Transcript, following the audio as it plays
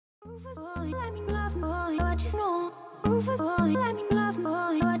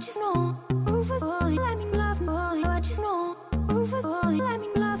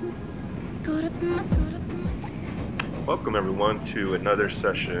Welcome everyone to another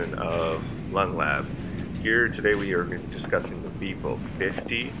session of Lung Lab. Here today we are discussing the Vivo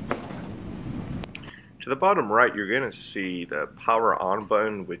 50. To the bottom right you're going to see the power on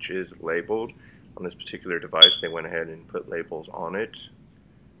button, which is labeled on this particular device. They went ahead and put labels on it.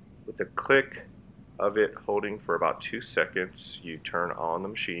 With the click of it holding for about 2 seconds, you turn on the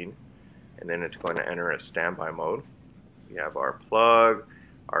machine and then it's going to enter a standby mode. We have our plug,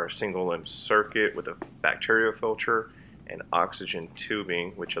 our single limb circuit with a bacteria filter, and oxygen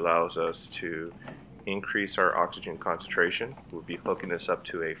tubing, which allows us to increase our oxygen concentration. We'll be hooking this up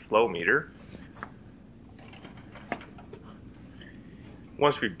to a flow meter.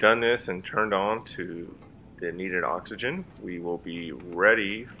 Once we've done this and turned on to the needed oxygen, we will be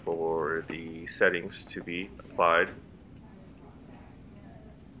ready for the settings to be applied.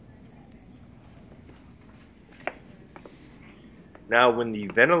 Now when the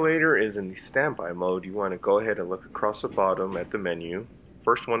ventilator is in the standby mode, you want to go ahead and look across the bottom at the menu.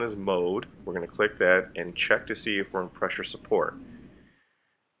 First one is mode. We're going to click that and check to see if we're in pressure support.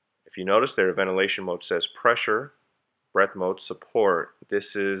 If you notice there, ventilation mode says pressure, breath mode support.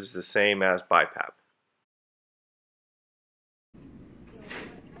 This is the same as bipap.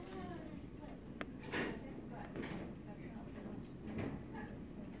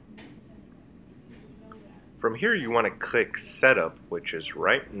 From here you want to click setup, which is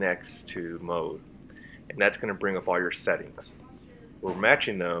right next to mode, and that's going to bring up all your settings. We're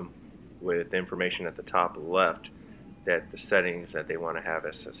matching them with the information at the top left, that the settings that they want to have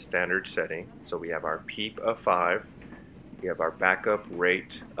as a standard setting. So we have our PEEP of 5, we have our backup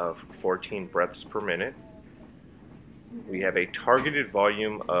rate of 14 breaths per minute, we have a targeted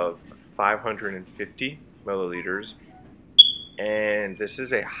volume of 550 milliliters, and this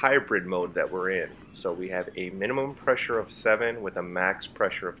is a hybrid mode that we're in. So we have a minimum pressure of 7 with a max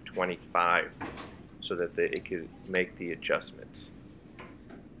pressure of 25 so that it can make the adjustments.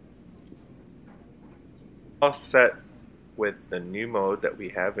 All set with the new mode that we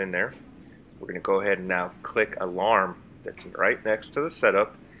have in there. We're going to go ahead and now click alarm that's right next to the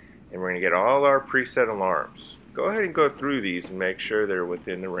setup, and we're going to get all our preset alarms. Go ahead and go through these and make sure they're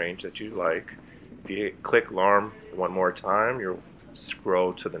within the range that you like. If you click alarm one more time, you'll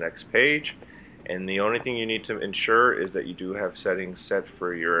scroll to the next page, and the only thing you need to ensure is that you do have settings set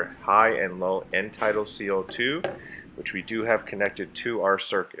for your high and low end tidal CO2, which we do have connected to our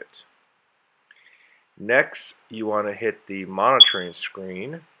circuit. Next, you want to hit the monitoring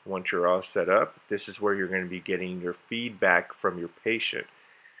screen. Once you're all set up, this is where you're going to be getting your feedback from your patient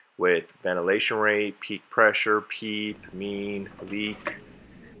with ventilation rate, peak pressure, PEEP, mean, leak.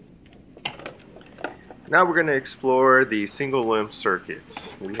 Now we're going to explore the single limb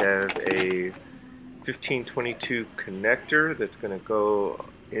circuits. We have a 1522 connector that's going to go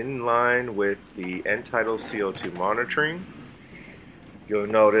in line with the end tidal CO2 monitoring. You'll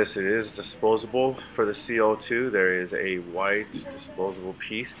notice it is disposable for the CO2. There is a white disposable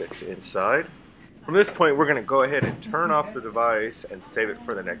piece that's inside. From this point, we're going to go ahead and turn off the device and save it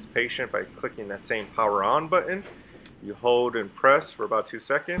for the next patient by clicking that same power on button. You hold and press for about 2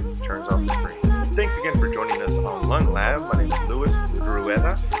 seconds, turns off the screen. Thanks again for joining us on Lung Lab. My name is Luis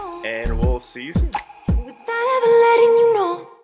Rueda, and we'll see you soon.